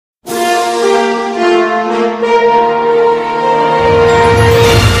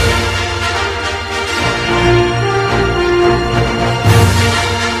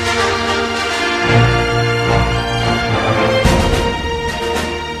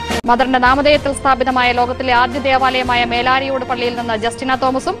മദറിന്റെ നാമധേയത്തിൽ സ്ഥാപിതമായ ലോകത്തിലെ ആദ്യ ദേവാലയമായ മേലാരിയോട് പള്ളിയിൽ നിന്ന് ജസ്റ്റിന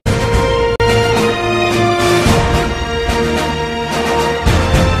തോമസും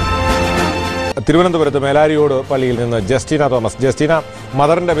തിരുവനന്തപുരത്ത് മേലാരിയോട് പള്ളിയിൽ നിന്ന് ജസ്റ്റിന തോമസ്. ജസ്റ്റിന,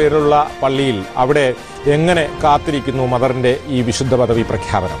 മദറിന്റെ പേരിലുള്ള പള്ളിയിൽ അവിടെ എങ്ങനെ കാത്തിരിക്കുന്നു മദറിന്റെ ഈ വിശുദ്ധ പദവി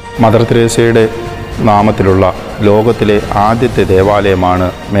പ്രഖ്യാപനം? മദർ തെരേസയുടെ നാമത്തിലുള്ള ലോകത്തിലെ ആദ്യത്തെ ദേവാലയമാണ്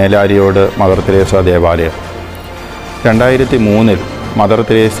മേലാരിയോട് മദർ തെരേസ ദേവാലയം. 2003 മദർ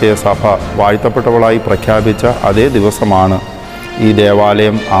തെരേസയെ സഭ വാഴ്ത്തപ്പെട്ടവളായി പ്രഖ്യാപിച്ച അതേ ദിവസമാണ് ഈ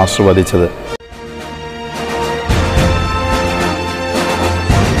ദേവാലയം ആശീർവദിച്ചത്.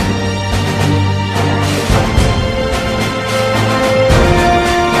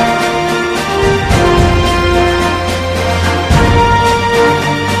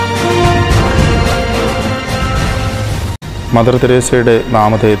 മദർ തെരേസയുടെ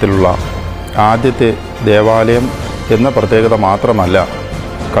നാമധേയത്തിലുള്ള ആദ്യത്തെ ദേവാലയം എന്ന പ്രത്യേകത മാത്രമല്ല,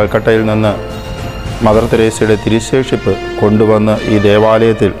 കൽക്കട്ടയിൽ നിന്ന് മദർ തെരേസയുടെ തിരുശേഷിപ്പ് കൊണ്ടുവന്ന് ഈ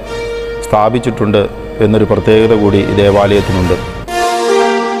ദേവാലയത്തിൽ സ്ഥാപിച്ചിട്ടുണ്ട് എന്നൊരു പ്രത്യേകത കൂടി ഈ ദേവാലയത്തിനുണ്ട്.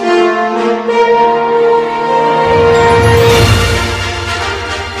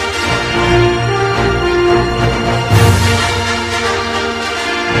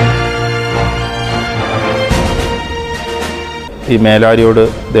 ഈ മേലാരിയോട്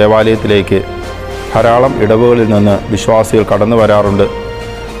ദേവാലയത്തിലേക്ക് ധാരാളം ഇടവുകളിൽ നിന്ന് വിശ്വാസികൾ കടന്നു വരാറുണ്ട്.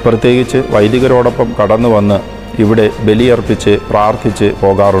 പ്രത്യേകിച്ച് വൈദികരോടൊപ്പം കടന്നു വന്ന് ഇവിടെ ബലിയർപ്പിച്ച് പ്രാർത്ഥിച്ച്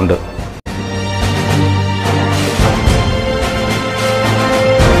പോകാറുണ്ട്.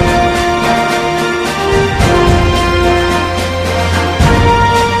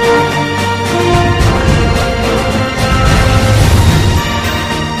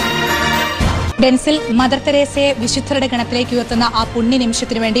 ഡെൻസിൽ മദർ തെരേസയെ വിശുദ്ധരുടെ ഗണത്തിലേക്ക് ഉയർത്തുന്ന ആ പുണ്യ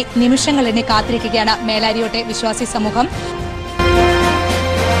നിമിഷത്തിനു വേണ്ടി നിമിഷങ്ങൾ എന്നെ കാത്തിരിക്കുകയാണ് മേലാരിയോട്ടെ വിശ്വാസി സമൂഹം.